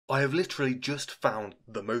I have literally just found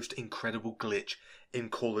the most incredible glitch in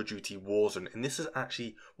Call of Duty Warzone, and this is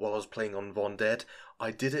actually while I was playing on Vondel.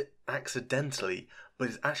 I did it accidentally, but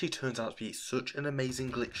it actually turns out to be such an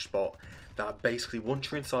amazing glitch spot that basically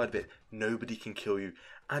once you're inside of it, nobody can kill you,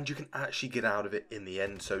 and you can actually get out of it in the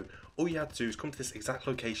end. So all you have to do is come to this exact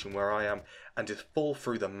location where I am and just fall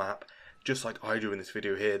through the map, just like I do in this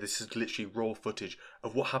video here. This is literally raw footage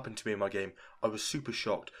of what happened to me in my game. I was super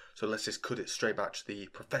shocked, so let's just cut it straight back to the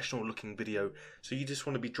professional looking video. So you just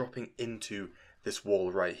want to be dropping into this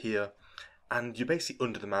wall right here, and you're basically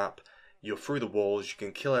under the map. You're through the walls, you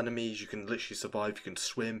can kill enemies, you can literally survive, you can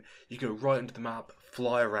swim, you can go right into the map,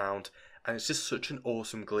 fly around, and it's just such an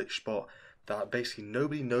awesome glitch spot that basically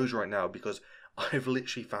nobody knows right now because I've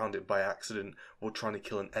literally found it by accident while trying to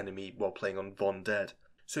kill an enemy while playing on Vondel.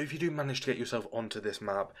 So if you do manage to get yourself onto this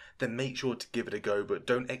map, then make sure to give it a go, but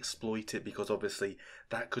don't exploit it because obviously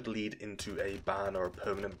that could lead into a ban or a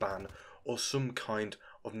permanent ban or some kind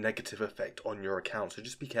of negative effect on your account. So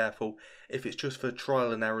just be careful. If it's just for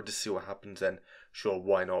trial and error to see what happens, then sure,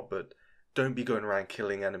 why not? But don't be going around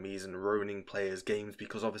killing enemies and ruining players' games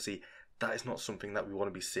because obviously that is not something that we want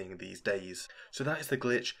to be seeing these days. So that is the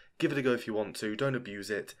glitch. Give it a go if you want to. Don't abuse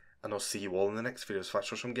it. And I'll see you all in the next video. It's Flash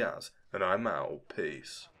from Gaz, and I'm out.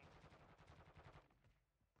 Peace.